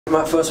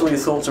Matt, first of all, your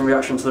thoughts and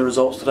reaction to the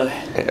results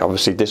today?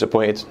 Obviously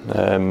disappointed.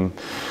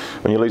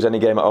 When you lose any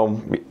game at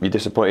home, you're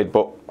disappointed,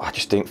 but I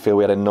just didn't feel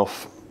we had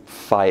enough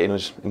fight in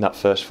us in that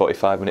first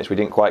 45 minutes. We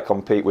didn't quite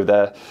compete with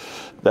their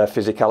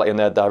physicality and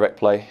their direct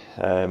play,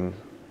 and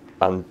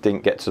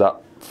didn't get to that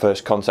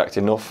first contact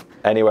enough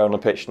anywhere on the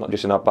pitch, not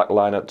just in our back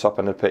line at the top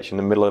end of the pitch, in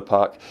the middle of the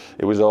park.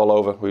 It was all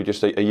over. We were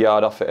just a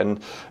yard off it,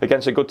 and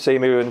against a good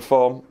team who were in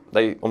form,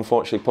 they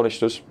unfortunately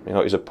punished us. You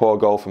know, it was a poor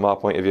goal from our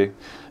point of view.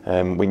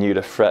 We knew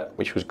the threat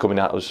which was coming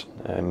at us,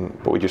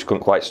 but we just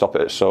couldn't quite stop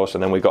it at source,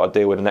 and then we got to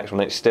deal with the next one.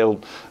 It's still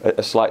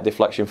a slight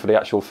deflection for the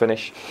actual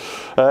finish.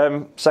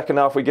 Second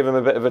half, we give them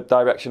a bit of a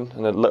direction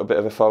and a little bit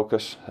of a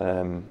focus,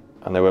 and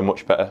they were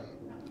much better.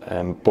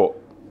 But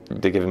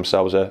they give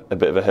themselves a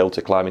bit of a hill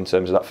to climb in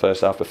terms of that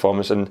first half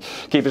performance, and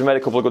keepers made a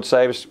couple of good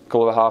saves, a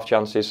couple of half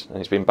chances, and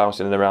it's been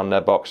bouncing in and around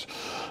their box,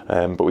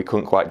 but we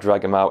couldn't quite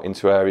drag them out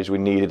into areas we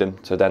needed them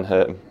to then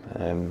hurt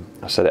them.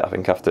 I said it, I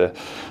think, after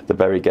the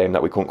Bury game,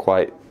 that we couldn't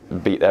quite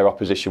beat their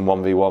opposition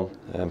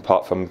 1v1.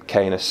 Apart from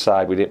Kane's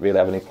side, we didn't really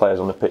have any players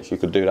on the pitch who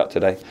could do that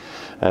today.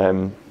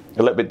 A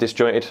little bit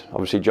disjointed.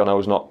 Obviously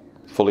Jono's not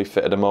fully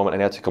fit at the moment,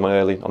 and he had to come in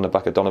early on the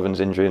back of Donovan's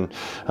injury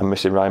and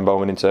missing Ryan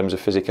Bowman in terms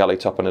of physicality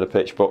top end of the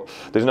pitch. But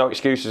there's no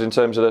excuses in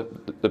terms of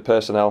the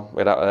personnel.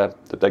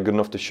 They're good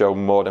enough to show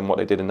more than what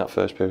they did in that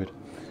first period.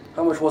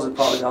 How much was it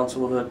partly down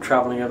to all the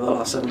travelling over the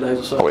last 7 days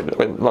or so? We're not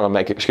going to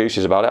make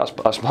excuses about it.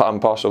 That's part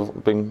and parcel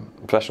of being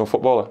a professional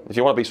footballer. If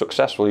you want to be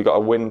successful, you've got to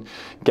win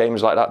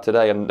games like that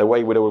today, and the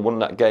way we'd have won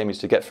that game is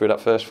to get through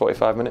that first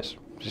 45 minutes.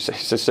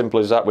 It's as simple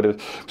as that. We'd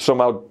have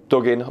somehow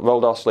dug in,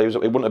 rolled our sleeves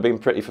up. It wouldn't have been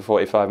pretty for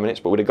 45 minutes,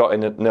 but we'd have got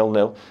in at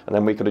 0-0, and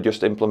then we could have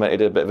just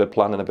implemented a bit of a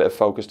plan and a bit of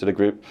focus to the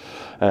group.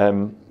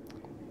 But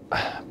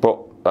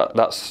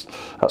that's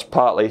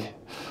partly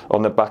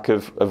on the back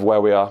of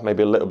where we are,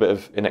 maybe a little bit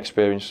of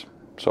inexperience,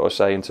 sort of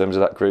say, in terms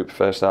of that group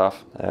first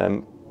half.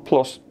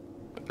 Plus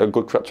a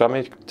good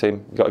Tranmere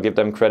team. You've got to give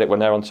them credit when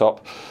they're on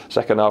top.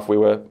 Second half we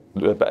were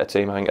a better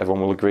team. I think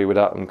everyone will agree with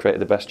that, and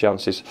created the best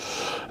chances.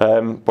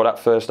 But that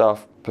first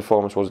half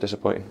performance was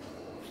disappointing.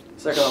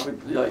 Second half,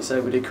 like you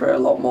said, we did create a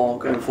lot more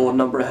going forward.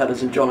 Number of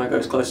headers, and Jono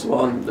goes close to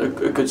one.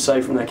 A good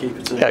save from their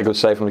keeper too. Yeah, a good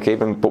save from the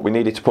keeper, but we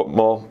needed to put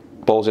more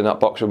balls in that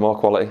box with more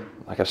quality.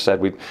 Like I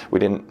said, we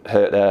didn't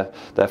hurt their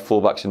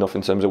fullbacks enough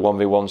in terms of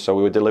 1v1, so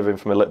we were delivering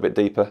from a little bit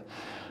deeper.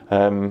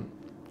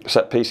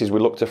 Set pieces, we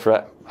looked to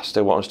threat. I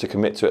still want us to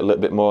commit to it a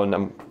little bit more,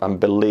 and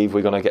believe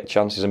we're going to get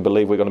chances, and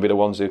believe we're going to be the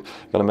ones who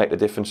are going to make the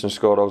difference and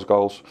score those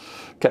goals.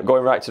 Kept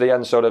going right to the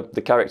end, so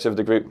the character of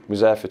the group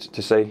was there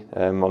to see,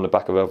 on the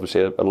back of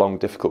obviously a long,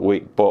 difficult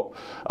week. But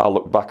I'll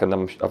look back, and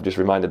I've just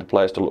reminded the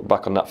players to look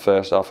back on that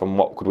first half and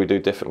what could we do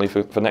differently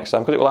for next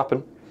time, because it will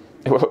happen.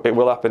 It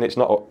will happen. It's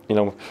not,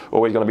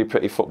 always going to be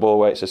pretty football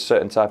where it's a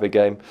certain type of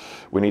game.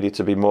 We needed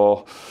to be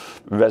more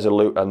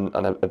resolute and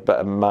a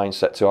better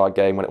mindset to our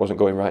game when it wasn't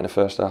going right in the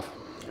first half.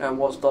 And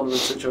what's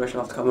Donovan's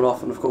situation after coming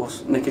off? And of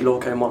course, Nicky Law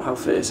came on. How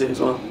fit is he as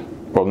well?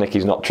 Well,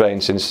 Nicky's not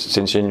trained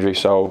since injury,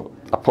 so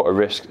I took a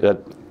risk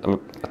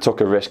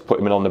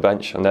putting him on the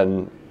bench, and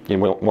then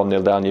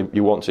 1-0 down,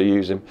 you want to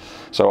use him.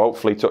 So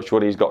hopefully, touch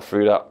wood, he's got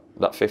through that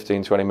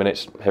 15-20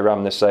 minutes.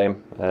 Hiram the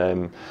same,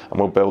 and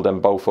we'll build them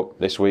both up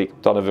this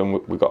week. Donovan,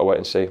 we've got to wait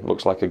and see.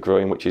 Looks like a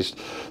groin, which is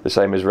the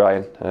same as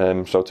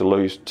Ryan. So to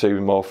lose two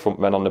more front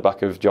men on the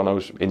back of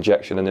Jono's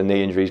injection and the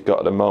knee injury he's got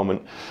at the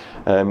moment,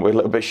 we're a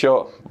little bit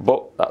short.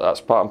 But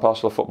that's part and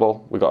parcel of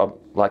football. We've got to,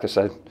 like I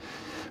said,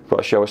 got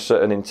to show a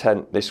certain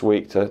intent this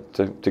week to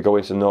go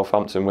into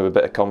Northampton with a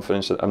bit of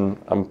confidence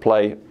and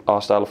play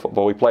our style of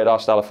football. We played our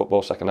style of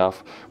football second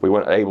half. We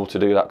weren't able to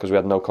do that because we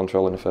had no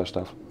control in the first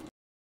half.